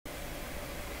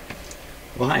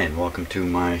Well, hi, and welcome to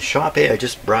my shop. Hey, I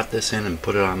just brought this in and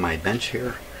put it on my bench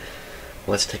here.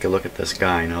 Let's take a look at this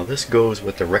guy. Now, this goes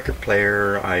with the record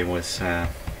player I was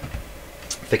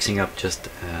fixing up just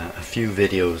a few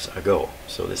videos ago.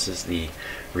 So this is the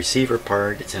receiver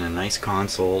part. It's in a nice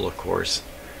console, of course,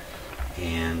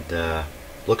 and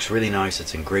looks really nice.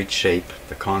 It's in great shape.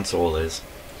 The console is.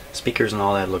 Speakers and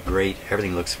all that look great.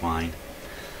 Everything looks fine.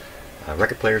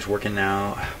 Record player's working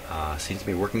now. Seems to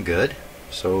be working good.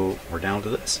 So we're down to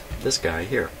this guy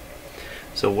here.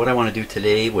 So what I want to do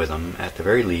today with him, at the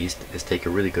very least, is take a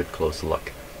really good close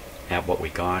look at what we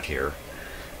got here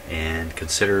and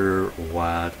consider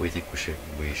what we think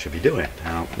we should be doing.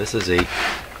 Now, this is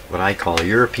what I call a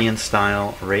European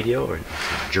style radio, or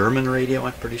a German radio.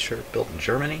 I'm pretty sure built in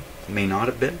Germany. May not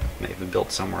have been. May have been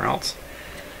built somewhere else.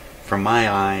 From my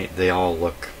eye, they all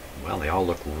look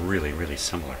really, really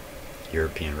similar.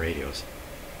 European radios.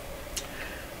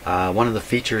 One of the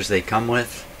features they come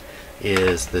with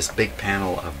is this big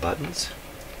panel of buttons.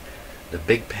 The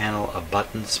big panel of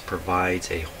buttons provides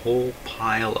a whole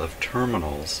pile of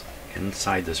terminals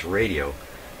inside this radio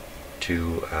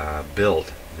to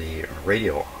build the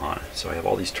radio on. So I have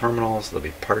all these terminals. There'll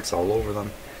be parts all over them,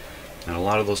 and a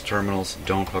lot of those terminals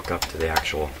don't hook up to the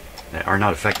actual, are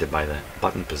not affected by the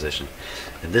button position.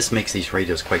 And this makes these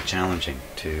radios quite challenging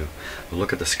to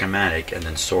look at the schematic and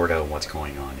then sort out what's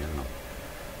going on in them.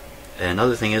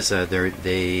 Another thing is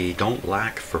they don't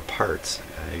lack for parts.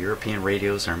 European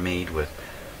radios are made with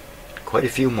quite a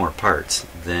few more parts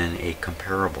than a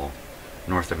comparable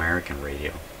North American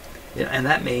radio. Yeah, and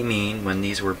that may mean when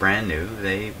these were brand new,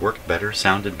 they worked better,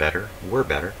 sounded better, were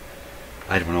better.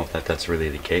 I don't know if that's really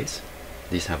the case.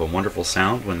 These have a wonderful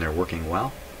sound when they're working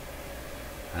well.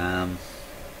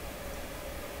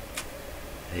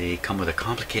 They come with a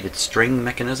complicated string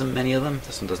mechanism, many of them.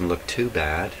 This one doesn't look too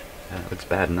bad. It looks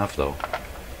bad enough though.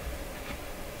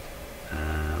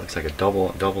 Looks like a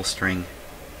double string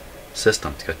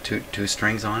system. It's got two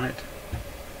strings on it,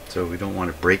 so we don't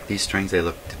want to break these strings. They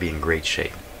look to be in great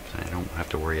shape, so I don't have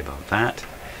to worry about that.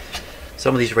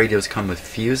 Some of these radios come with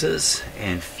fuses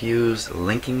and fuse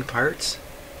linking parts.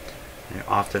 They're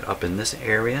often up in this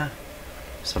area.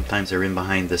 Sometimes they're in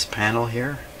behind this panel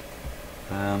here.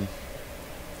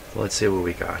 Let's see what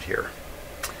we got here.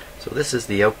 So this is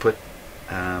the output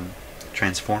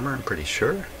transformer, I'm pretty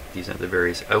sure. These are the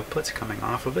various outputs coming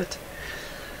off of it.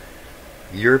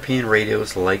 European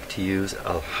radios like to use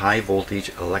high voltage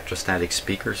electrostatic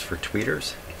speakers for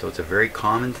tweeters. So it's a very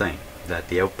common thing that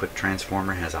the output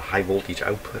transformer has a high voltage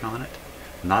output on it.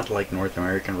 Not like North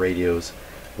American radios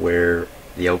where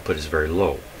the output is very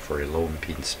low for a low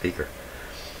impedance speaker.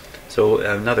 So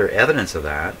another evidence of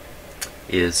that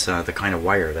is the kind of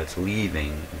wire that's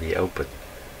leaving the output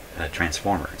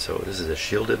transformer. So this is a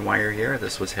shielded wire here.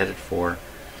 This was headed for,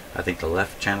 I think, the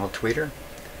left channel tweeter,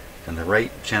 and the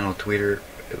right channel tweeter,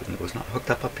 it was not hooked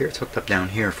up here. It's hooked up down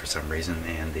here for some reason,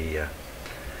 and the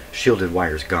shielded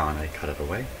wire's gone. I cut it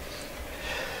away.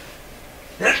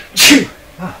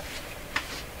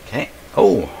 Okay.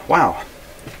 Oh wow!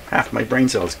 Half my brain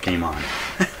cells came on.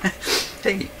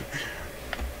 Hey.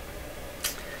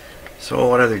 So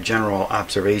what other general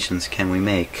observations can we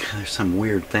make? There's some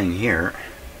weird thing here.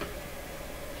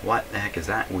 What the heck is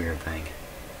that weird thing?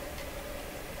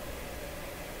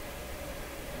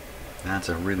 That's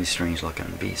a really strange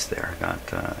looking beast there. Got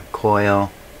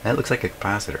coil. That looks like a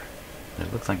capacitor.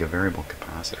 It looks like a variable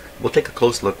capacitor. We'll take a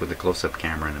close look with the close-up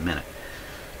camera in a minute.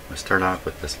 We'll start off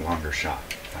with this longer shot.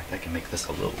 In fact, I can make this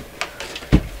a little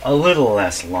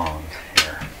less long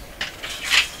here.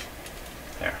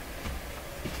 There.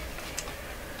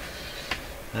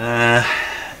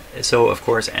 So of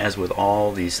course, as with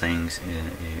all these things,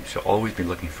 you should always be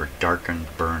looking for darkened,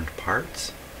 burned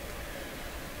parts.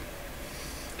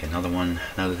 Okay,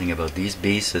 another thing about these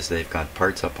beasts is they've got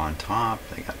parts up on top,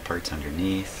 they got parts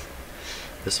underneath.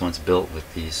 This one's built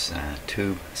with these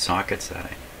tube sockets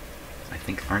that I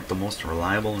think aren't the most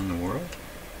reliable in the world.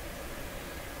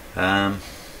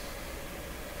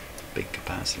 Big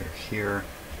capacitor here,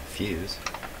 fuse.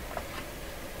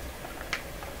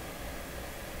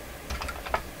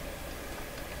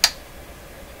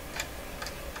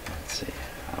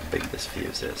 Big this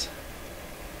fuse is.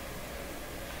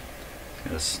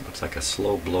 This looks like a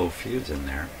slow blow fuse in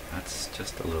there. That's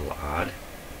just a little odd.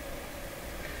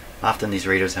 Often these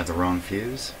radios have the wrong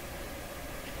fuse.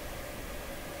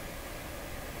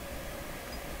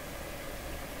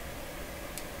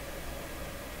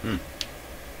 Okay,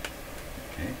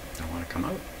 don't want to come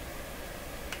out.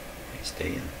 They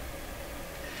stay in.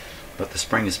 But the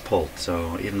spring is pulled,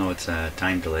 so even though it's a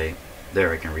time delay,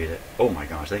 there I can read it. Oh my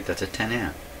gosh, I think that's a 10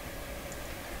 amp.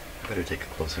 better take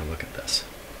a closer look at this.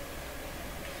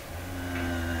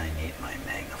 I need my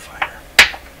magnifier.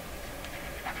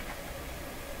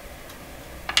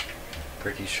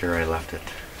 Pretty sure I left it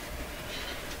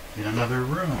in another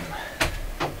room.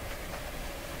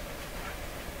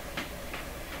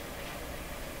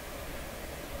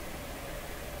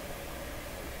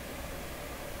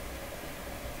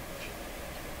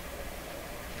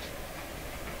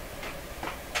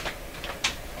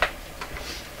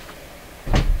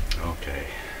 Okay,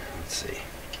 let's see.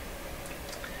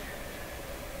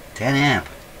 10 amp.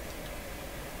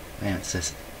 Man, it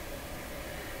says,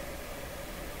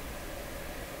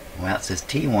 well, it says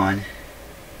T1.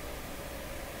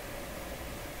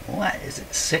 What is it?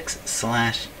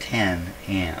 6/10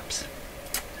 amps.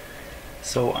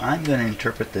 So I'm going to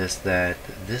interpret this that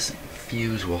this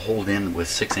fuse will hold in with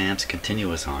 6 amps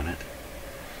continuous on it,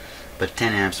 but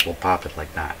 10 amps will pop it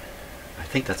like that. I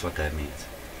think that's what that means.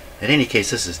 In any case,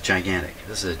 this is gigantic.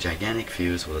 This is a gigantic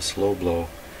fuse with a slow blow.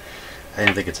 I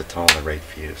don't think it's at all the right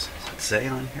fuse. Does it say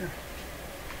on here?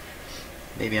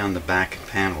 Maybe on the back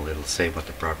panel it'll say what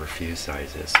the proper fuse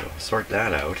size is. So sort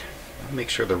that out. Make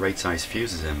sure the right size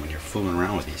fuse is in when you're fooling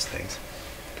around with these things.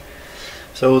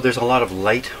 So there's a lot of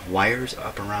light wires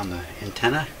up around the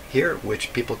antenna here,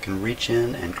 which people can reach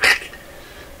in and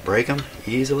break them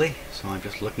easily. So I'm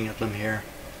just looking at them here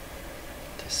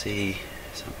to see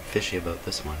something fishy about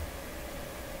this one.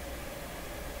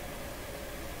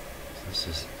 This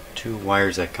is 2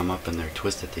 wires that come up and they're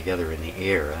twisted together in the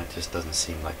air. That just doesn't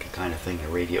seem like the kind of thing a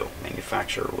radio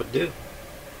manufacturer would do.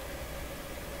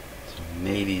 So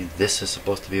maybe this is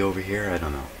supposed to be over here, I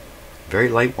don't know. Very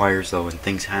light wires though, and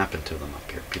things happen to them up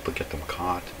here. People get them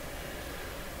caught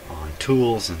on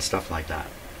tools and stuff like that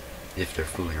if they're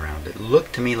fooling around. It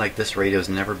looked to me like this radio's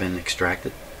never been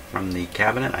extracted from the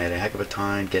cabinet. I had a heck of a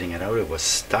time getting it out. It was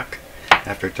stuck.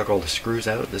 After I took all the screws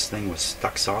out, this thing was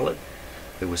stuck solid.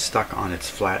 It was stuck on its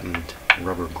flattened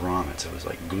rubber grommets. It was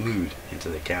like glued into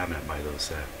the cabinet by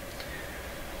those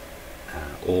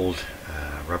old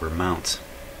rubber mounts.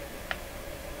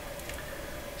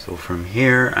 So from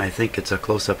here, I think it's a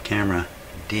close-up camera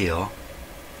deal.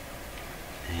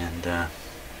 And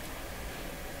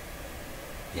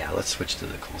yeah, let's switch to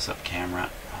the close-up camera.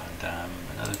 And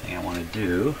another thing I want to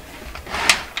do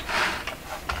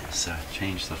is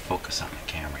change the focus on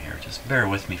the camera here. Just bear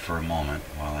with me for a moment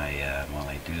while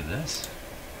I do this.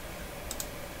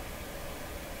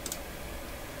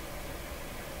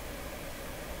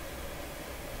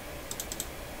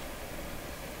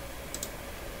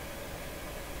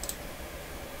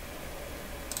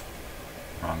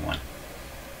 Wrong one.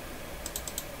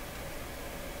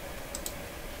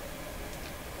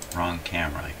 Wrong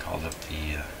camera. I called up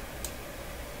the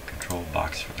control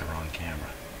box for the wrong camera.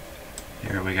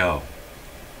 Here we go.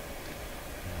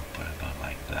 I'll put it about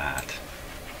like that.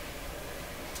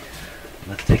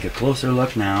 Let's take a closer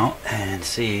look now and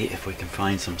see if we can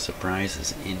find some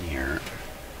surprises in here.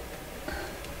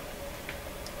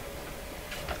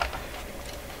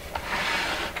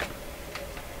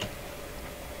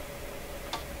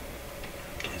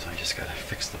 Okay, so I just gotta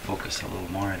fix the focus a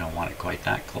little more. I don't want it quite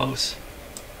that close.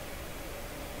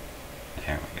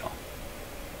 There we go.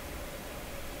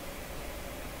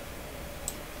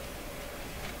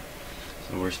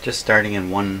 So we're just starting in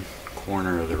one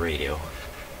corner of the radio,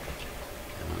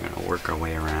 and we're going to work our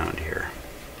way around here.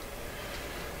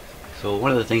 So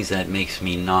one of the things that makes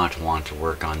me not want to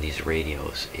work on these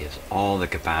radios is all the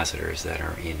capacitors that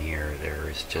are in here. There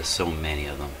is just so many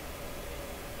of them.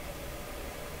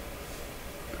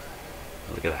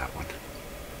 Look at that one.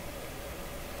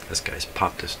 This guy's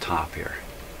popped his top here.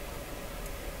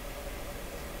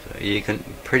 So you can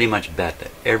pretty much bet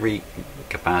that every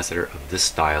capacitor of this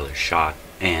style is shot,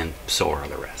 and so are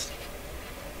the rest.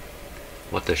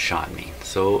 What does shot mean?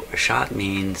 So shot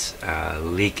means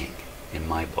leaking in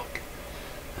my book.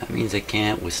 That means it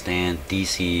can't withstand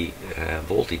DC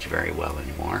voltage very well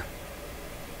anymore.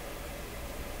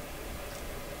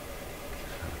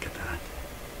 Look at that.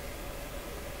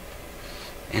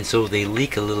 And so they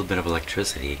leak a little bit of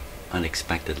electricity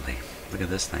unexpectedly. Look at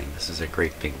this thing. This is a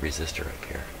great big resistor up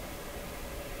here.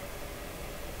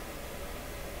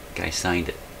 Guy signed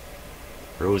it.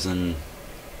 Rosenthal?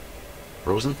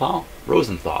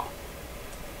 Rosenthal.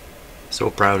 So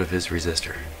proud of his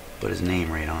resistor. Put his name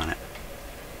right on it.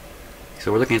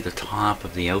 So we're looking at the top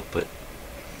of the output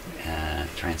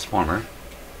transformer.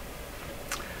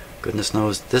 Goodness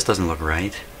knows this doesn't look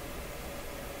right.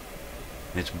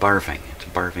 It's barfing. It's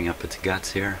barfing up its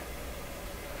guts here.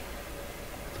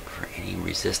 Look for any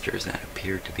resistors that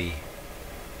appear to be...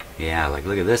 Yeah, like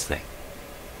look at this thing.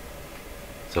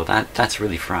 So that's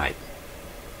really fried.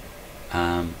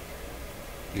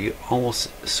 You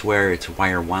almost swear it's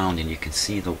wire wound, and you can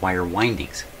see the wire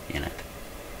windings in it.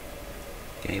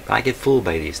 Okay, but I get fooled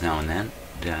by these now and then.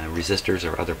 Resistors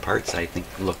or other parts I think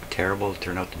look terrible,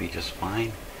 turn out to be just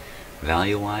fine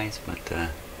value wise,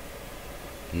 but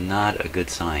not a good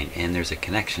sign. And there's a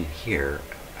connection here.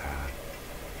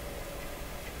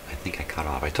 I think I cut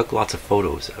off. I took lots of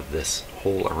photos of this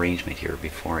whole arrangement here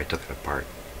before I took it apart.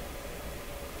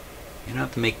 You don't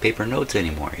have to make paper notes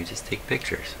anymore, you just take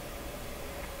pictures.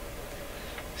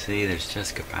 See, there's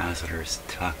just capacitors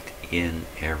tucked in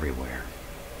everywhere.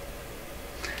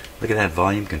 Look at that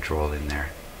volume control in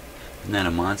there. Isn't that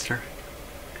a monster?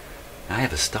 I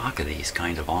have a stock of these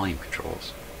kind of volume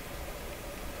controls.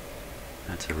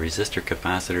 That's a resistor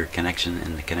capacitor connection,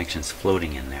 and the connection's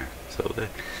floating in there.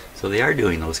 So they are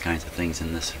doing those kinds of things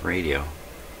in this radio.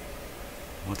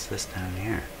 What's this down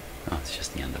here? Oh, it's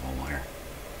just the end of a wire.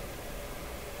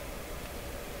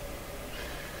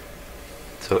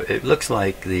 So it looks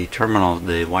like the terminal,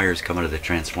 the wires come out of the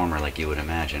transformer like you would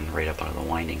imagine, right up out of the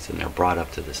windings, and they're brought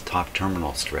up to this top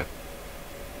terminal strip,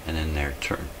 and then they're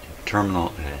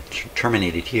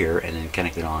terminated here, and then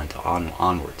connected on to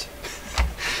onwards.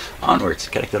 Onwards,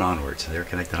 connected onwards. They're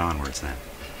connected onwards then.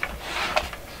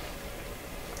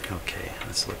 Okay,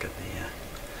 let's look at the.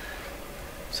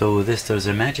 So there's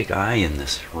a magic eye in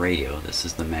this radio. This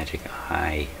is the magic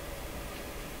eye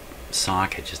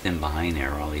socket just in behind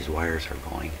there where all these wires are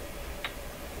going.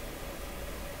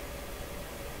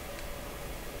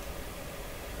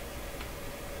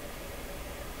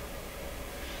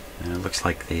 And it looks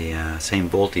like the same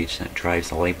voltage that drives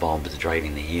the light bulb is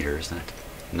driving the heaters. That,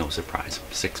 no surprise,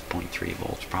 6.3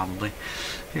 volts probably.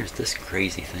 Here's this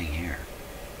crazy thing here.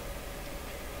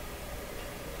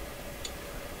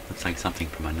 Looks like something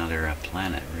from another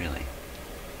planet, really.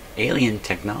 Alien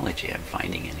technology I'm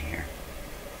finding in here.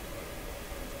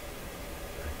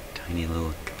 Tiny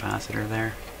little capacitor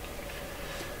there.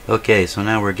 Okay, so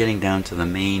now we're getting down to the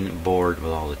main board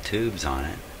with all the tubes on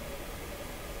it.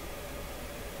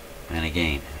 And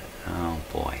again, oh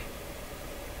boy.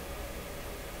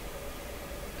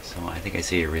 So I think I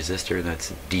see a resistor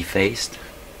that's defaced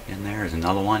in there. There's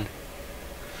another one.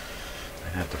 I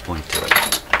have to point to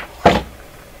it.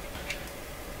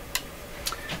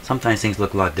 Sometimes things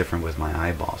look a lot different with my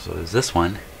eyeball. So there's this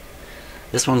one.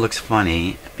 This one looks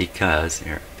funny because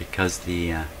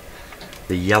the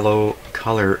yellow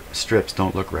color strips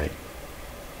don't look right.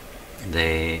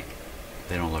 They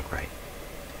don't look right,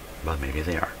 but maybe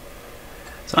they are.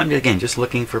 So I'm again just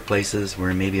looking for places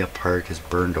where maybe a part is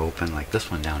burned open, like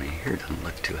this one down here doesn't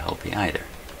look too healthy either.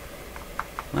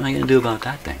 What am I going to do about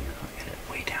that thing? I'll get it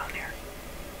way down there.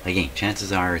 Again,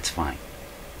 chances are it's fine.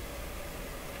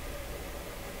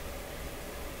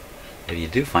 If you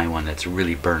do find one that's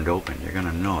really burned open, you're going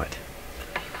to know it.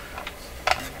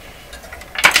 So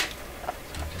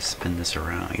I'll just spin this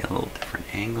around, get a little different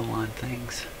angle on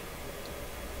things.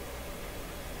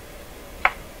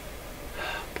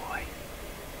 Oh boy.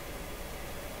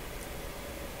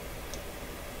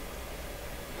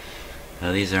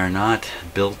 Now these are not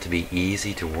built to be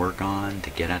easy to work on, to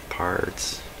get at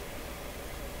parts.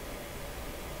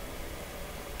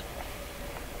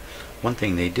 One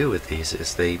thing they do with these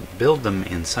is they build them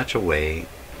in such a way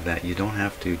that you don't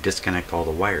have to disconnect all the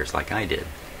wires like I did.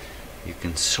 You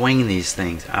can swing these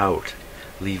things out,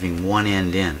 leaving one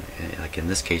end in. Like in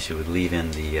this case, you would leave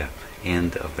in the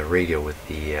end of the radio with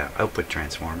the output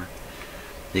transformer.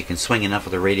 You can swing enough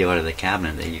of the radio out of the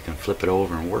cabinet that you can flip it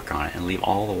over and work on it and leave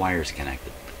all the wires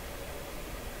connected.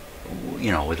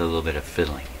 You know, with a little bit of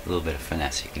fiddling, a little bit of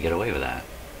finesse, you can get away with that.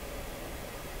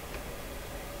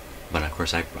 But of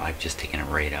course I've just taken it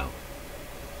right out.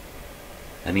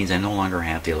 That means I no longer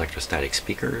have the electrostatic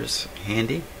speakers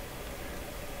handy.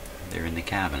 They're in the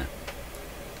cabinet.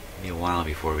 It'll be a while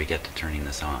before we get to turning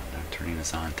this on. I'm not turning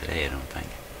this on today, I don't think.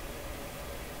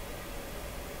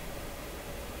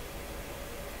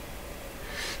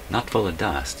 Not full of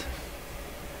dust.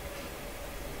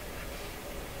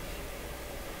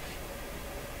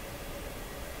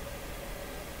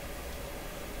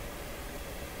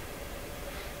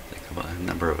 A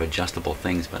number of adjustable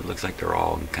things, but it looks like they're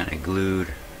all kind of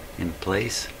glued in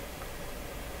place.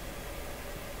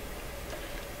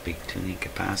 Big tuning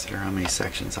capacitor. How many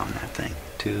sections on that thing?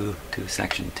 Two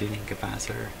section tuning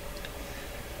capacitor.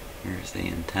 Here's the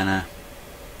antenna.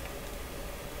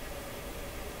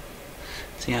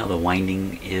 See how the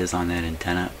winding is on that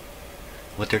antenna?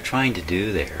 What they're trying to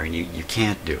do there, and you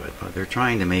can't do it, but they're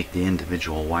trying to make the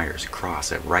individual wires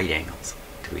cross at right angles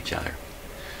to each other.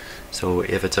 So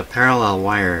if it's a parallel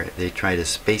wire, they try to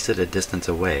space it a distance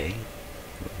away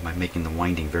by making the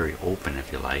winding very open,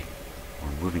 if you like,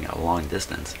 or moving it a long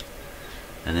distance.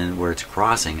 And then where it's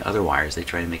crossing other wires, they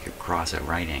try to make it cross at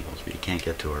right angles, but you can't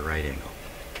get to a right angle.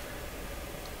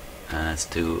 It's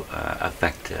to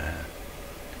affect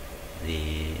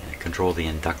control the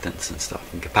inductance and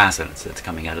stuff, and capacitance that's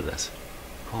coming out of this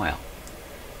coil.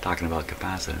 Talking about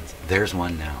capacitance, there's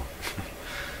one now.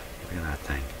 Look at that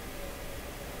thing.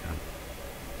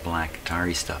 Black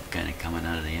tarry stuff kind of coming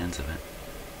out of the ends of it.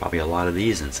 Probably a lot of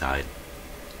these inside.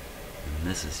 And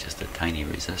this is just a tiny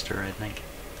resistor, I think.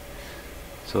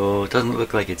 So it doesn't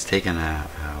look like it's taken a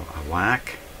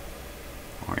whack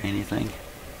or anything.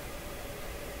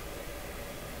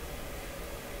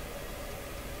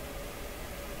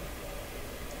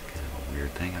 Kind of a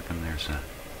weird thing. How come there's a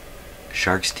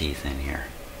shark's teeth in here?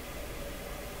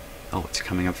 Oh, it's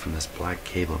coming up from this black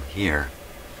cable here.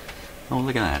 Oh,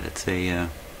 look at that. It's a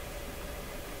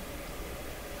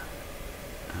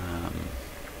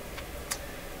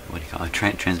what do you call it?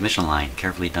 Transmission line.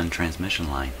 Carefully done transmission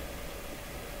line.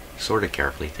 Sort of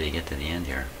carefully till you get to the end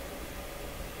here.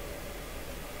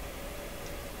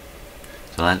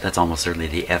 So that's almost certainly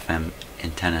the FM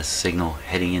antenna signal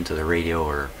heading into the radio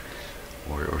or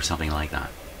something like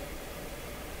that.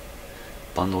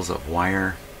 Bundles of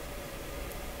wire.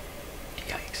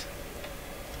 Yikes.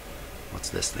 What's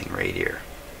this thing right here?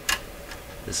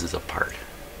 This is a part.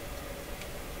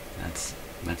 That's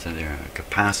either a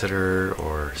capacitor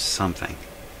or something.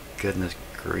 Goodness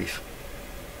grief.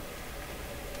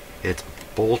 It's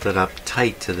bolted up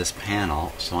tight to this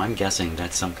panel, so I'm guessing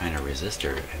that's some kind of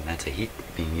resistor, and that's a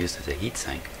being used as a heat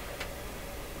sink.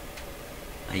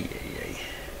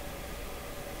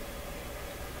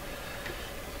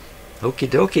 Okie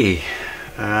dokie.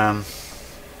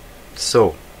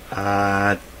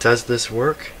 Does this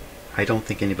work? I don't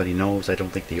think anybody knows. I don't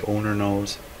think the owner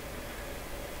knows.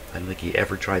 I don't think he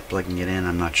ever tried plugging it in.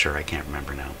 I'm not sure. I can't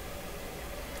remember now.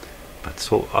 But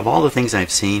so, of all the things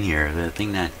I've seen here, the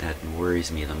thing that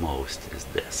worries me the most is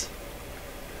this.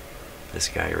 This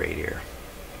guy right here.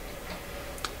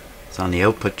 It's on the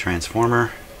output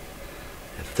transformer.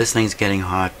 If this thing's getting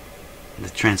hot, the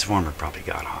transformer probably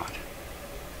got hot.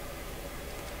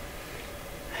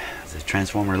 Does the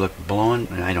transformer look blown?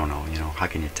 I don't know. You know, how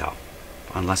can you tell?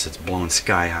 Unless it's blown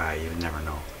sky high, you would never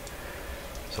know.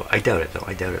 So I doubt it, though.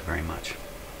 I doubt it very much.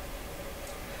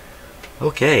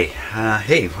 Okay,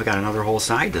 hey, we got another whole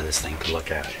side to this thing to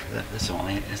look at. This is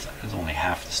only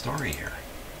half the story here.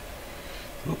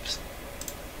 Oops.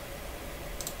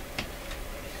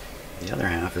 The other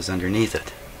half is underneath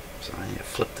it. So I need to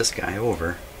flip this guy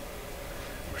over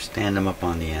or stand him up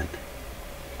on the end.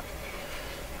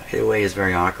 Either way is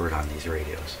very awkward on these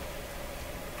radios.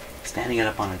 Standing it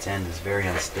up on its end is very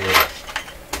unstable.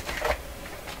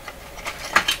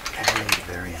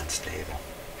 Very unstable.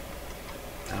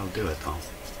 That'll do it though.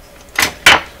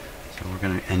 So we're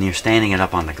gonna, and you're standing it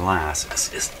up on the glass.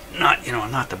 It's not, you know,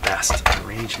 not the best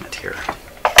arrangement here.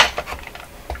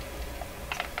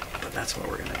 But that's what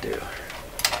we're gonna do.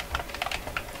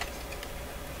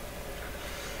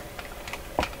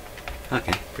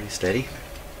 Okay, pretty steady.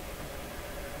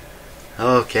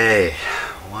 Okay,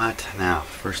 what now?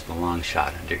 First the long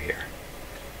shot under here.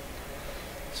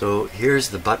 So here's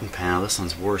the button panel. This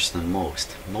one's worse than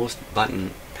most. Most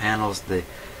button panels, the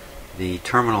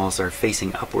terminals are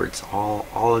facing upwards,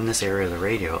 all in this area of the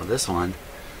radio. This one,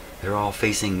 they're all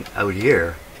facing out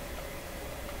here.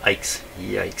 Yikes,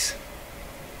 yikes.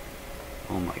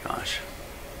 Oh my gosh.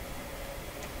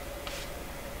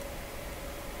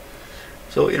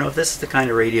 So, you know, if this is the kind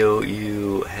of radio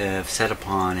you have set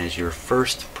upon as your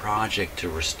first project to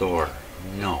restore,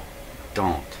 no,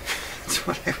 don't. That's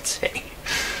what I would say.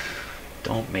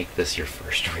 Don't make this your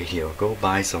first radio. Go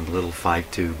buy some little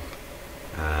 5-tube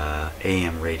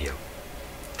AM radio.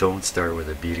 Don't start with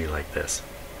a beauty like this.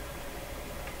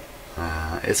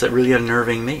 It's really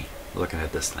unnerving me looking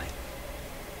at this thing.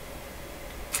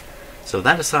 So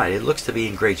that aside, it looks to be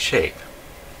in great shape.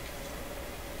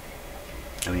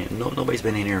 I mean, nobody's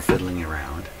been in here fiddling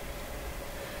around.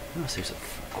 Notice there's a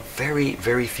very,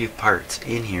 very few parts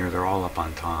in here. They're all up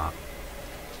on top.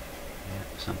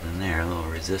 Something there, a little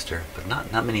resistor, but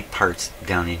not many parts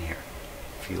down in here.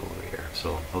 Few over here.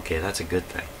 So okay, that's a good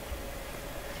thing.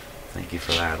 Thank you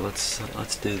for that.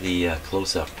 Let's do the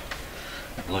close-up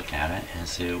look at it and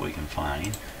see what we can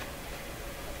find.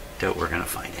 Doubt we're gonna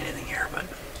find anything here, but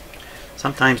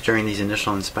sometimes during these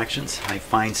initial inspections, I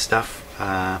find stuff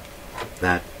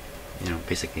that, you know,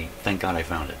 basically, thank God I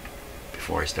found it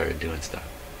before I started doing stuff.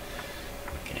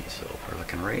 Okay, so we're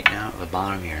looking right now at the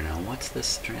bottom here. Now, what's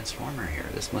this transformer here?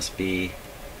 This must be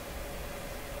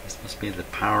the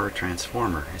power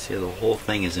transformer. I see the whole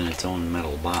thing is in its own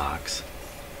metal box.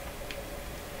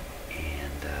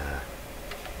 And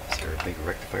is there a a big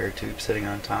rectifier tube sitting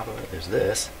on top of it. There's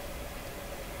this.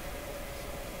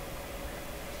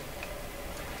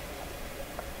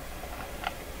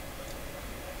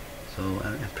 So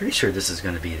I'm pretty sure this is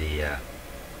going to be the,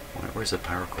 where's the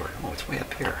power cord? Oh, it's way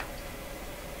up here.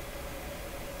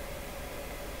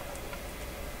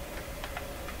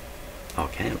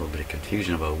 Okay, a little bit of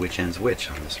confusion about which end's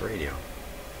which on this radio.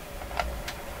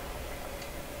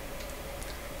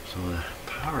 So the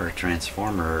power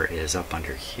transformer is up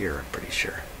under here, I'm pretty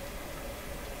sure.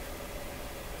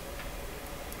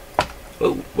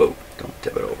 Whoa, whoa, don't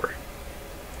tip it over.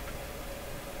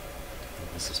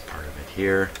 This is part of it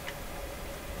here.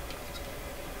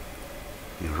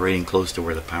 Right in close to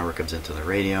where the power comes into the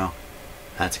radio.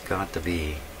 That's got to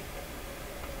be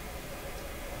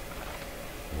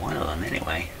one of them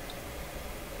anyway.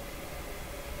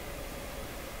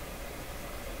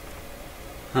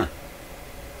 Huh.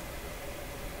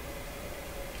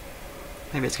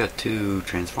 Maybe it's got two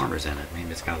transformers in it. Maybe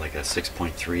it's got like a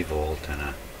 6.3 volt and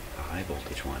a high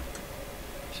voltage one.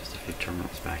 Just a few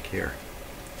terminals back here.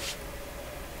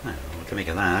 I don't know what to make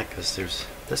of that, because there's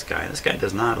this guy. This guy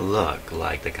does not look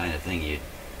like the kind of thing you'd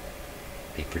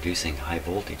be producing high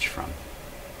voltage from.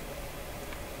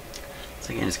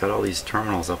 So again, it's got all these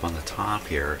terminals up on the top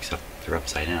here, except they're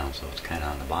upside down, so it's kind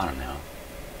of on the bottom now.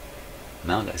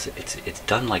 It's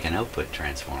done like an output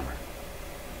transformer.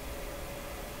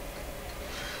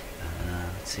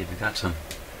 Let's see, we've got some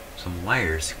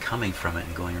wires coming from it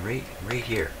and going right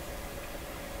here,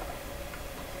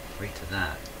 right to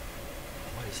that.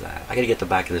 What is that? I gotta get the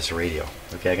back of this radio.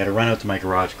 Okay, I gotta run out to my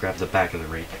garage, grab the back of the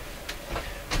radio.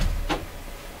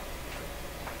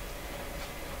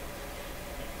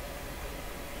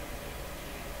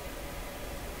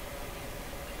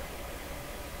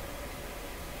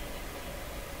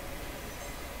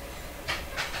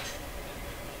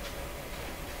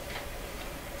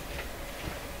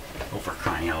 Oh, for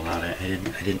crying out loud! I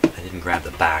didn't grab the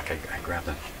back. I grabbed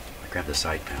the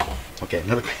side panel. Okay,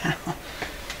 another panel.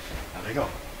 There we go.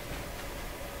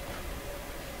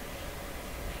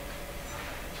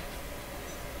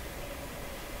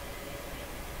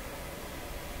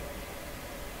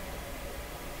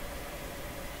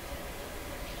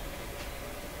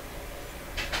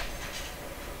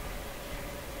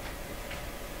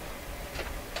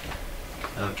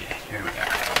 Okay, here we are.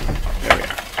 Here we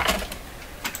are.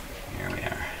 Here we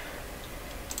are.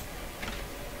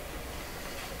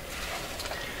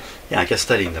 Yeah, I guess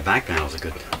studying the back panel is a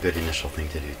good initial thing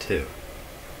to do too.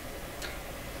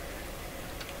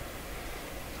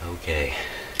 Okay,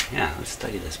 yeah, let's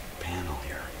study this panel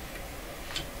here.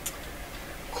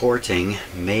 Korting,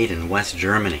 made in West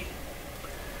Germany.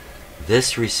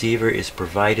 This receiver is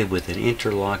provided with an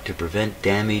interlock to prevent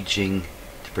damage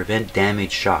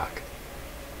shock.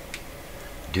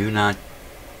 Do not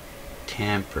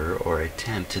tamper or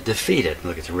attempt to defeat it.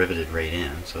 Look, it's riveted right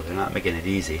in, so they're not making it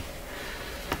easy.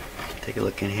 Take a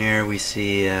look in here. We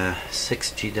see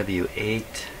 6GW8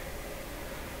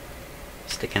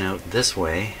 sticking out this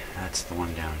way. That's the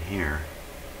one down here.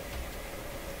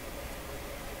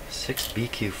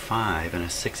 6BQ5 and a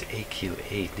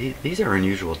 6AQ8. These are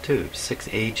unusual tubes.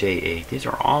 6AJ8. These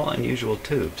are all unusual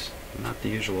tubes. Not the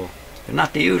usual. They're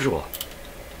not the usual.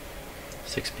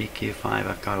 6BQ5.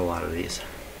 I've got a lot of these.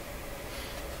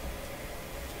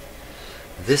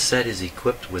 This set is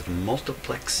equipped with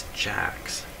multiplex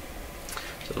jacks.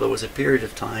 So there was a period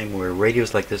of time where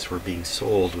radios like this were being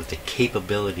sold with the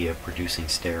capability of producing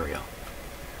stereo.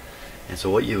 And so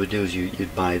what you would do is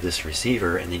you'd buy this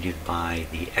receiver, and then you'd buy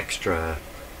the extra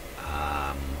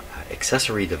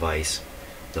accessory device,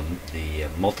 the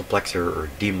multiplexer or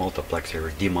demultiplexer or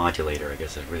demodulator, I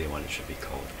guess is really what it should be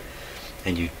called.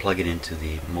 And you'd plug it into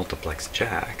the multiplex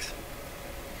jacks,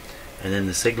 and then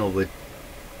the signal would,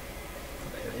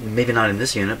 maybe not in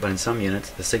this unit, but in some units,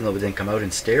 the signal would then come out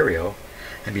in stereo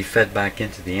and be fed back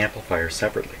into the amplifier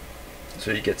separately.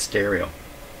 So you get stereo.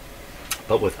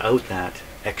 But without that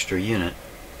extra unit,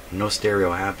 no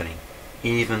stereo happening,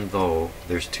 even though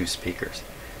there's two speakers.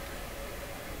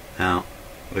 Now,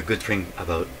 the good thing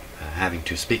about having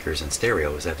two speakers in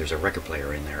stereo is that there's a record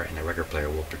player in there, and the record player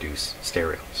will produce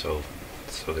stereo. So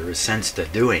there is sense to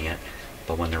doing it,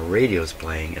 but when the radio's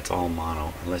playing, it's all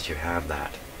mono, unless you have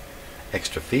that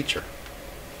extra feature.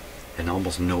 And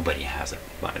almost nobody has it,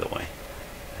 by the way.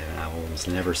 I've almost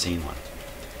never seen one.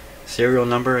 Serial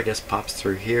number, I guess, pops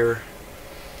through here.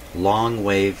 Long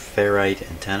wave ferrite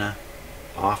antenna,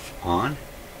 off, on.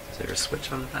 Is there a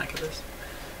switch on the back of this?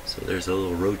 So there's a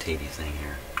little rotating thing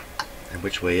here. And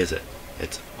which way is it?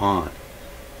 It's on.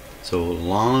 So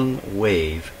long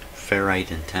wave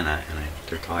ferrite antenna, and what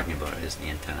they're talking about is the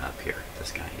antenna up here,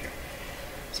 this guy here.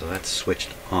 So that's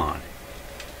switched on.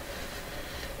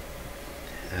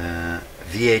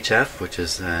 VHF, which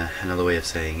is another way of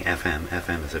saying FM.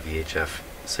 FM is a VHF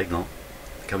signal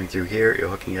coming through here. You're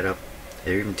hooking it up.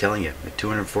 They're even telling you a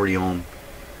 240 ohm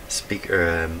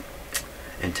speaker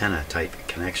antenna type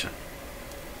connection.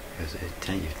 Because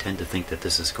you tend to think that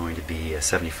this is going to be a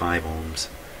 75 ohms,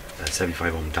 a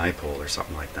 75 ohm dipole or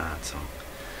something like that. So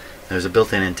there's a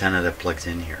built-in antenna that plugs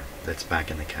in here. That's back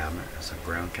in the cabinet. There's a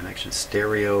ground connection.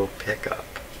 Stereo pickup.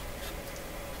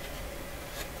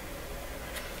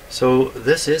 So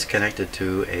this is connected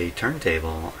to a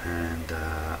turntable, and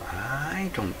I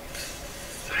don't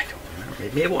remember.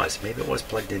 Maybe it was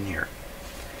plugged in here.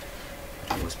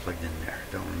 It was plugged in there.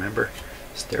 Don't remember.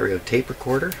 Stereo tape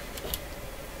recorder.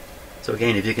 So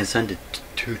again, if you can send it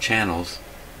 2 channels,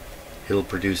 it'll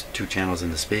produce 2 channels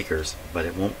in the speakers, but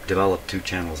it won't develop 2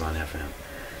 channels on FM.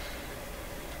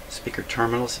 Speaker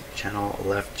terminals, channel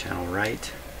left, channel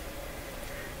right.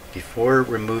 Before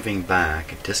removing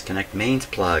back, disconnect mains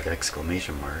plug,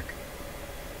 exclamation mark,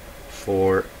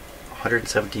 for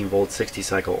 117 volt 60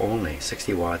 cycle only,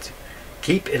 60 watts.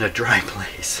 Keep in a dry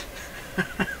place.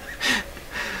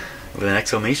 With an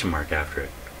exclamation mark after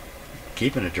it.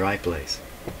 Keep in a dry place.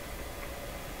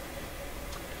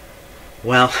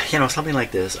 Well, you know, something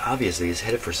like this obviously is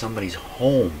headed for somebody's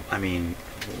home. I mean,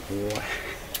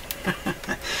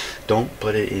 don't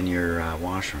put it in your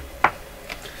washroom.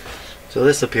 So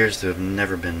this appears to have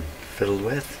never been fiddled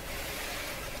with.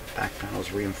 Back panel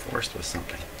is reinforced with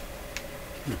something.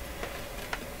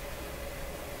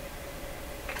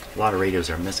 A lot of radios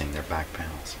are missing their back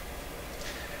panels.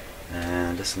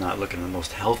 And this is not looking the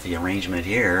most healthy arrangement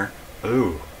here.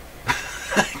 Ooh.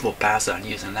 We'll pass on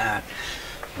using that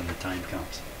when the time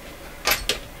comes.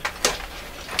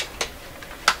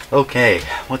 Okay,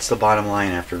 what's the bottom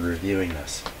line after reviewing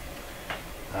this?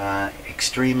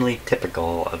 Extremely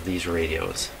typical of these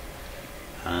radios.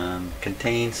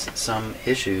 Contains some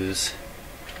issues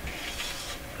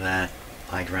that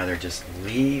I'd rather just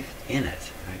leave in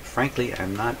it. Frankly,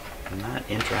 I'm not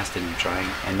interested in trying,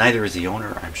 and neither is the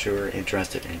owner, I'm sure,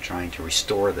 interested in trying to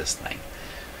restore this thing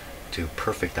to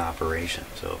perfect operation.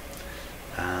 So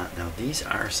now these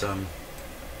are some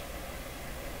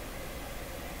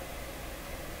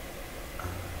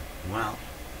well,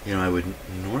 you know, I would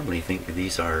normally think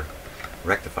these are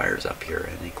rectifiers up here,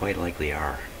 and they quite likely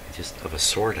are, just of a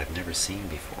sort I've never seen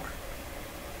before.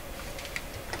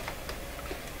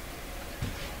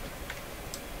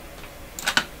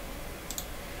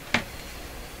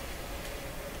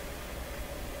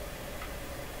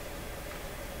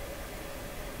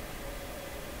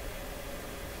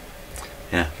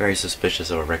 Yeah, very suspicious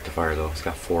of a rectifier though. It's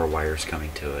got 4 wires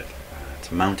coming to it.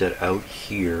 It's mounted out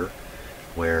here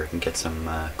where it can get some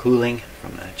cooling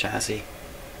from the chassis.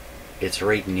 It's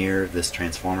right near this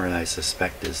transformer that I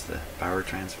suspect is the power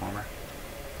transformer.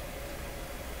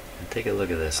 And take a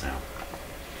look at this now.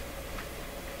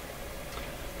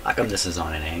 How come this is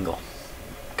on an angle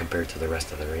compared to the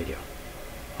rest of the radio?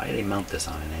 Why did they mount this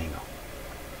on an angle?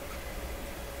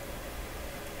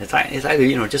 It's either,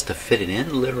 you know, just to fit it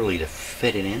in, literally to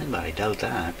fit it in, but I doubt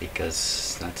that,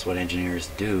 because that's what engineers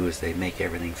do, is they make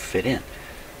everything fit in.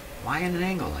 Why at an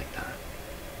angle like that?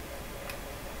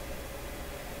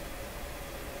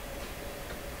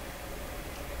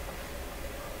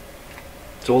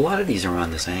 So a lot of these are on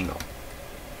this angle.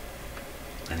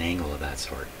 An angle of that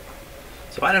sort.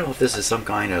 So I don't know if this is some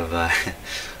kind of a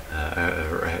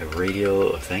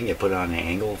radio thing you put on an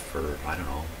angle for, I don't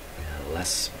know,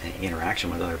 less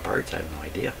interaction with other parts. I have no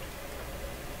idea.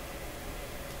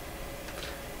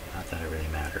 Not that it really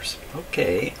matters.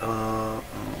 Okay,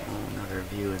 another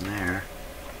view in there.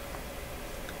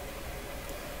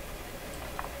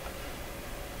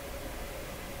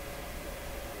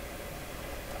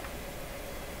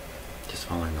 Just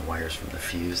following the wires from the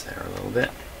fuse there a little bit.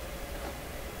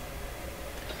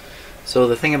 So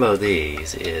the thing about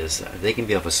these is they can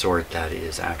be of a sort that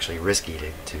is actually risky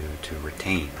to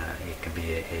retain. It can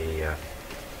be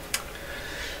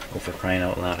oh, for crying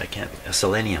out loud, a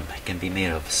selenium. It can be made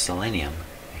of selenium.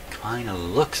 It kind of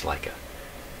looks like a,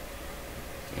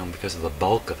 you know, because of the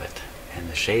bulk of it and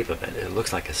the shape of it, it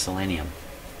looks like a selenium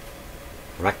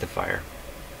rectifier.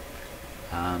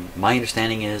 My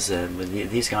understanding is when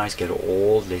these guys get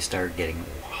old, they start getting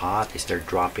hot, they start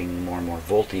dropping more and more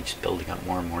voltage, building up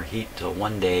more and more heat, till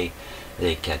one day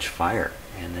they catch fire,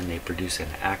 and then they produce an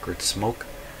acrid smoke,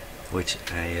 which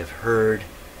I have heard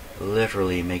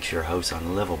literally makes your house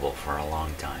unlivable for a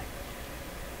long time.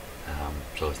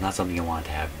 So it's not something you want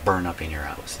to have burn up in your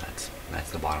house.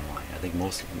 That's the bottom line. I think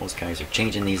most guys are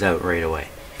changing these out right away.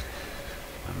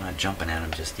 I'm not jumping at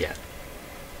them just yet.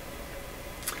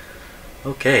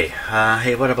 Okay,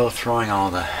 hey, what about throwing all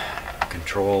the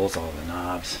controls, all the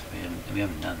knobs? We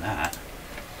haven't done that.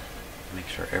 Make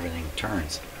sure everything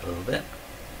turns a little bit.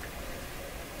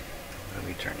 What are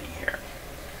we turning here?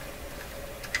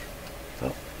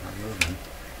 Oh, we're moving.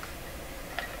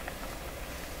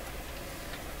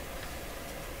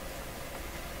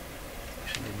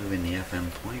 Should be moving the FM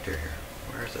pointer here.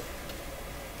 Where is it?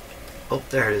 Oh,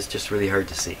 there it is, just really hard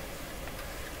to see.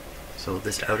 So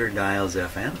this outer dial is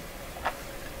FM.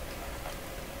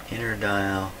 Inner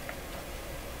dial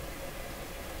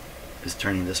is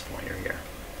turning this pointer here.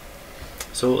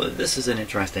 So this is an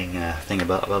interesting thing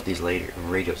about these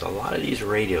radios. A lot of these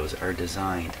radios are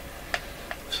designed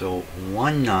so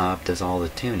one knob does all the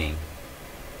tuning,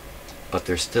 but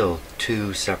there's still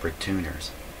two separate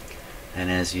tuners. And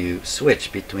as you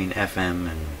switch between FM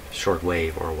and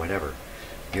shortwave or whatever,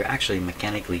 you're actually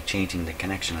mechanically changing the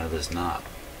connection of this knob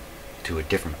to a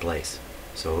different place.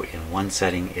 So in one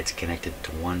setting it's connected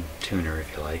to one tuner,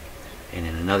 if you like, and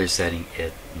in another setting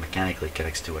it mechanically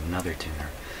connects to another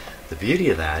tuner. The beauty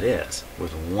of that is,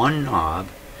 with one knob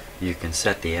you can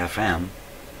set the FM,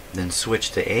 then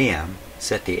switch to AM,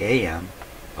 set the AM,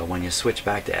 but when you switch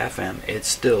back to FM it's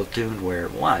still tuned where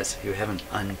it was. You haven't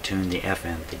untuned the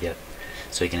FM to get,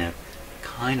 so you can have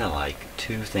kind of like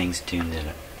two things tuned in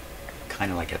it, kind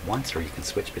of like at once, or you can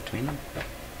switch between them.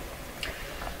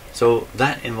 So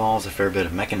that involves a fair bit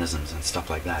of mechanisms and stuff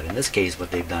like that. In this case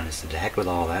what they've done is, to the heck with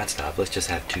all that stuff, let's just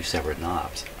have two separate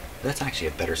knobs. That's actually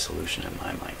a better solution in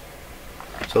my mind.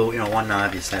 So, you know, one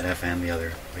knob you set FM, the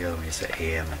other one you set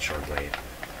AM and shortwave.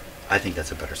 I think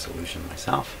that's a better solution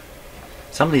myself.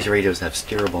 Some of these radios have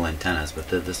steerable antennas, but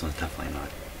this one's definitely not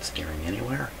steering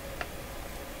anywhere.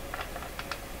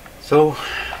 So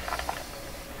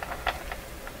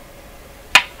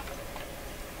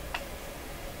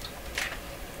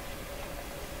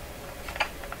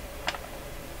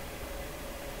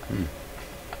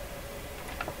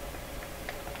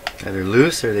either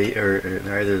loose or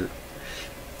they're either,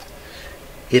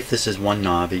 if this is one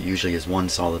knob, it usually is one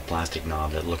solid plastic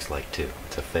knob that looks like two.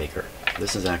 It's a faker.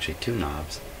 This is actually two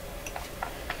knobs.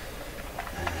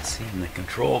 Seeing the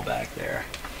control back there.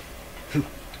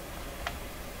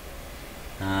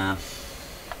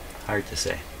 Hard to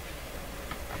say.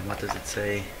 And what does it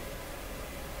say?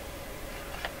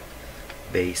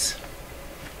 Bass.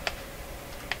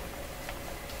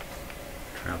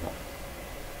 Treble.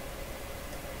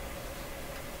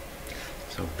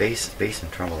 So bass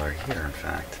and treble are here, in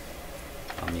fact,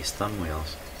 on these thumb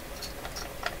wheels.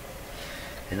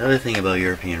 Another thing about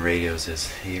European radios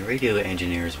is the radio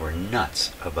engineers were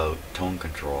nuts about tone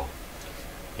control.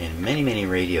 In many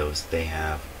radios they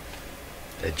have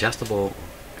adjustable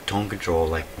tone control,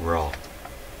 like we're all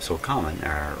so common,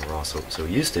 or we're all so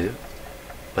used to,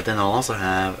 but then they'll also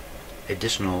have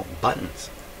additional buttons,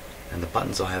 and the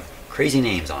buttons will have crazy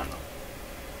names on them,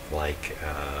 like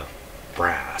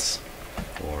brass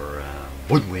or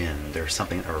woodwind or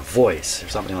something, or voice or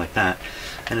something like that,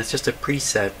 and it's just a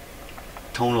preset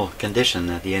tonal condition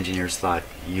that the engineers thought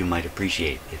you might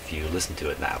appreciate if you listen to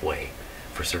it that way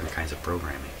for certain kinds of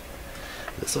programming.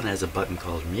 This one has a button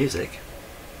called music,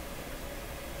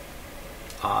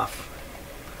 off,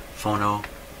 phono,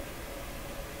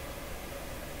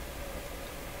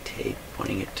 tape,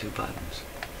 pointing at two buttons.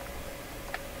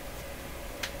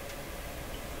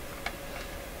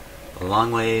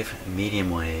 Long wave, medium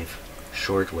wave,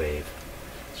 short wave.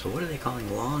 So what are they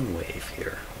calling long wave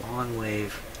here? Long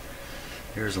wave,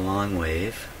 here's long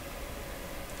wave.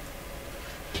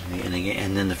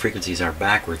 And then the frequencies are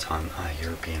backwards on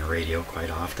European radio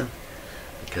quite often,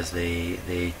 because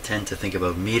they tend to think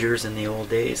about meters in the old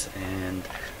days, and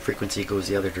frequency goes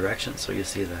the other direction. So you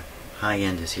see the high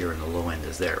end is here and the low end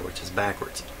is there, which is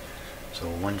backwards. So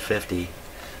 150,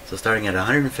 so starting at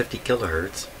 150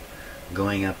 kilohertz,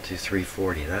 going up to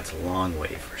 340, that's long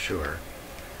wave for sure.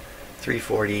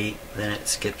 340, then it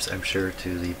skips, I'm sure,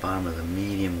 to the bottom of the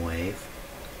medium wave.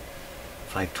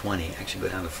 520, actually go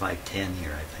down to 510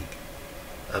 here, I think.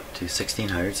 Up to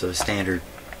 1600, so standard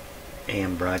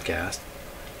AM broadcast.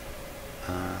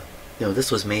 You know,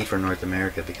 this was made for North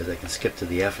America because I can skip to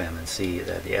the FM and see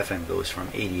that the FM goes from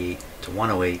 88 to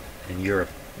 108. In Europe,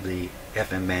 the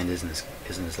FM band isn't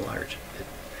as large.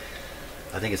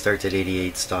 I think it starts at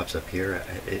 88, stops up here.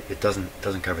 It doesn't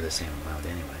cover the same amount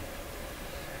anyway.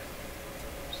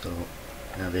 So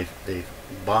now they've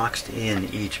boxed in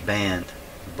each band,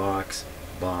 box,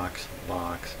 box,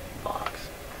 box, box.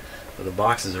 So the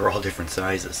boxes are all different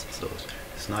sizes, so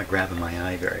it's not grabbing my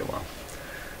eye very well.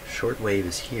 Shortwave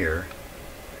is here,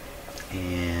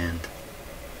 and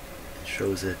it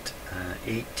shows it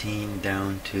 18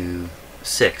 down to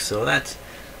 6. So that's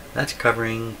That's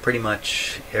covering pretty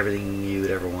much everything you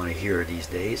would ever want to hear these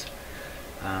days.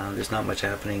 There's not much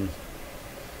happening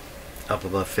up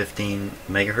above 15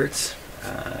 megahertz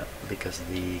because of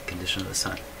the condition of the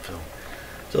sun.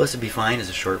 So this would be fine as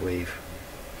a shortwave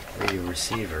radio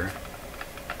receiver.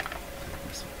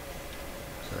 So,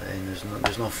 and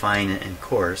there's no fine and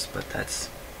coarse, but that's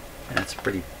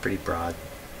pretty broad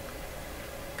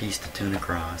piece to tune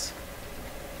across.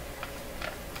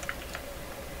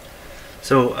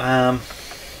 So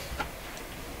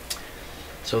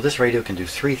so this radio can do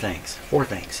four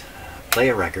things. Play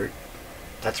a record,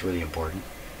 that's really important.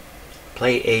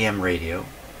 Play AM radio,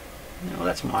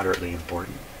 that's moderately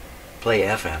important. Play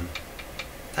FM,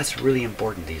 that's really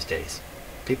important these days.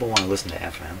 People want to listen to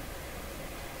FM.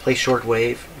 Play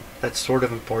shortwave, that's sort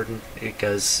of important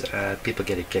because people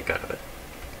get a kick out of it.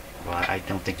 Well, I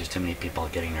don't think there's too many people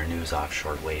getting their news off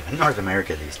shortwave in North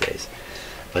America these days.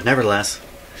 But nevertheless,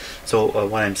 so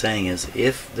what I'm saying is,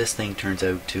 if this thing turns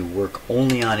out to work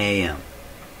only on AM,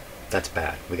 that's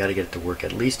bad. We got to get it to work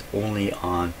at least only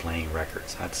on playing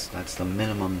records. That's the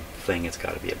minimum thing it's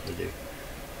got to be able to do.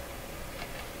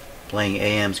 Playing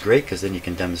AM's great because then you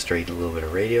can demonstrate a little bit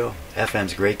of radio.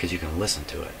 FM's great because you can listen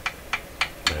to it,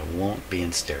 but it won't be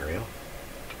in stereo.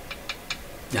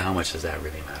 Now, how much does that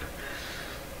really matter?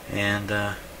 And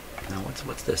now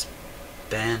what's this?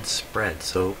 Band spread.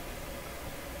 So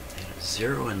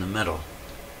 0 in the middle,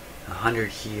 100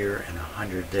 here and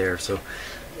 100 there. So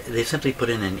they've simply put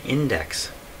in an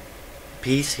index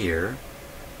piece here.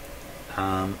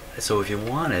 So if you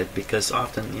want it, because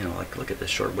often, like look at the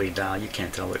shortwave dial, you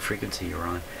can't tell what frequency you're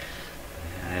on.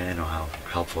 I don't know how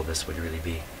helpful this would really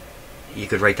be. You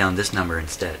could write down this number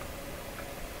instead.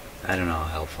 I don't know how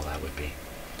helpful that would be.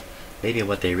 Maybe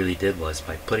what they really did was,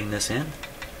 by putting this in,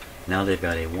 now they've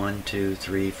got a 1, 2,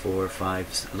 3, 4,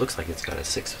 5. It looks like it's got a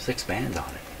six bands on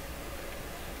it.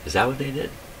 Is that what they did?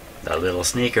 The little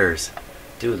sneakers.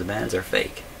 Dude, the bands are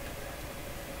fake.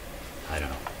 I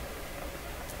don't know.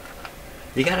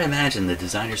 You gotta imagine the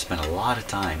designers spent a lot of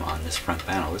time on this front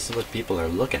panel. This is what people are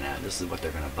looking at. This is what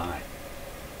they're gonna buy.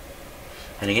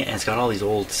 And again, it's got all these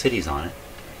old cities on it.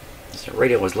 This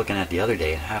radio I was looking at the other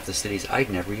day, and half the cities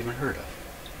I'd never even heard of.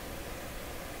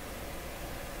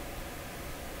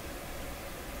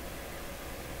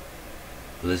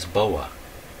 Lisboa,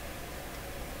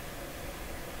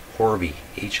 Horby,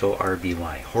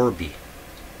 H-O-R-B-Y, Horby.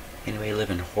 Anybody live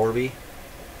in Horby?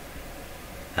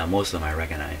 Now most of them I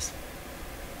recognize.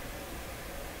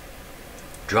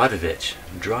 Drodovic,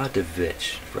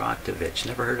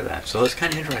 never heard of that. So it's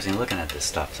kind of interesting looking at this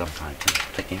stuff sometimes and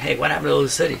thinking, hey, what happened to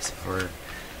those cities? Or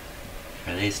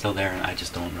are they still there and I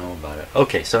just don't know about it?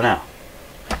 Okay, so now,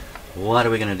 what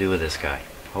are we going to do with this guy?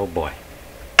 Oh boy.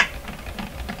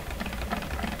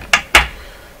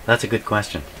 That's a good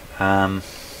question.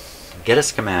 Get a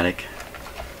schematic,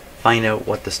 find out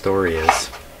what the story is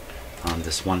on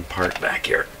this one part back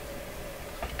here.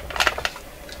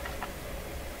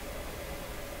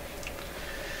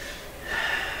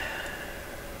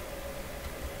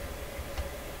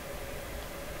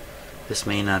 This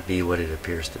may not be what it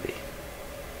appears to be.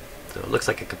 So it looks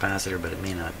like a capacitor, but it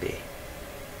may not be.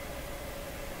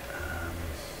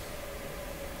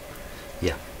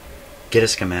 Yeah. Get a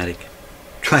schematic.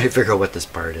 Try to figure out what this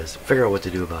part is. Figure out what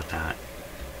to do about that.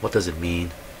 What does it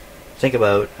mean? Think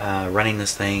about running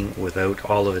this thing without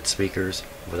all of its speakers,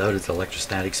 without its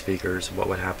electrostatic speakers. What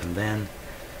would happen then?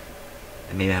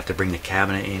 And maybe I have to bring the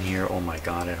cabinet in here. Oh my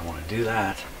god, I don't want to do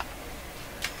that.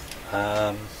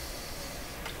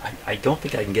 I don't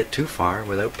think I can get too far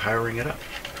without powering it up.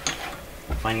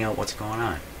 Finding out what's going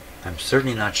on. I'm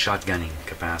certainly not shotgunning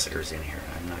capacitors in here.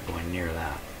 I'm not going near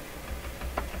that.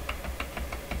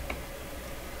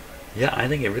 Yeah, I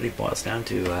think it really boils down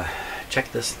to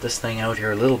check this thing out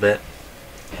here a little bit,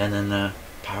 and then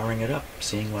powering it up,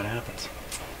 seeing what happens.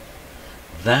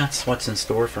 That's what's in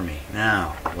store for me.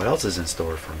 Now, what else is in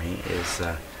store for me is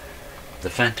the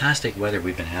fantastic weather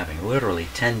we've been having. Literally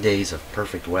 10 days of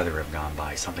perfect weather have gone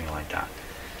by, something like that.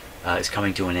 It's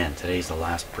coming to an end. Today's the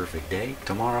last perfect day.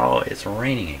 Tomorrow it's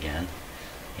raining again,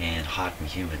 and hot and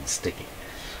humid and sticky.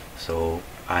 So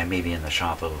I may be in the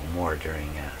shop a little more during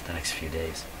the next few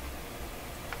days.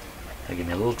 That'll give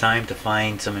me a little time to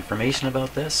find some information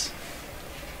about this.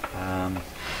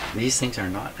 These things are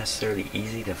not necessarily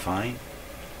easy to find.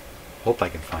 Hope I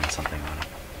can find something on it.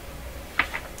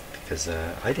 Because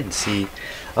I didn't see,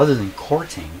 other than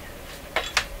Korting,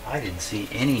 I didn't see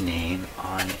any name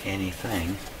on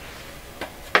anything.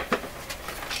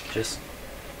 Just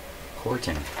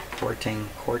Korting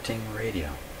radio.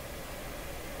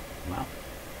 Well,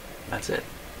 that's it.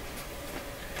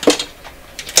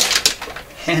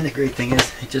 And the great thing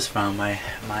is, I just found my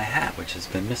hat, which has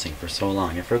been missing for so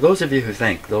long. And for those of you who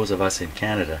think those of us in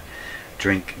Canada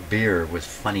drink beer with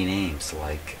funny names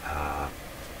like, I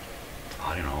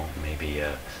don't know, maybe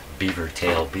beaver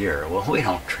tail beer. Well, we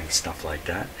don't drink stuff like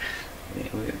that.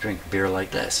 We drink beer like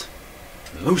this.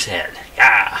 Moosehead,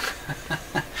 yeah!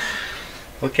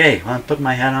 Okay, well, I'm putting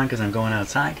my hat on because I'm going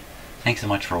outside. Thanks so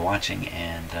much for watching,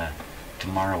 and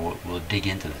tomorrow we'll dig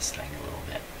into this thing a little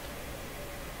bit.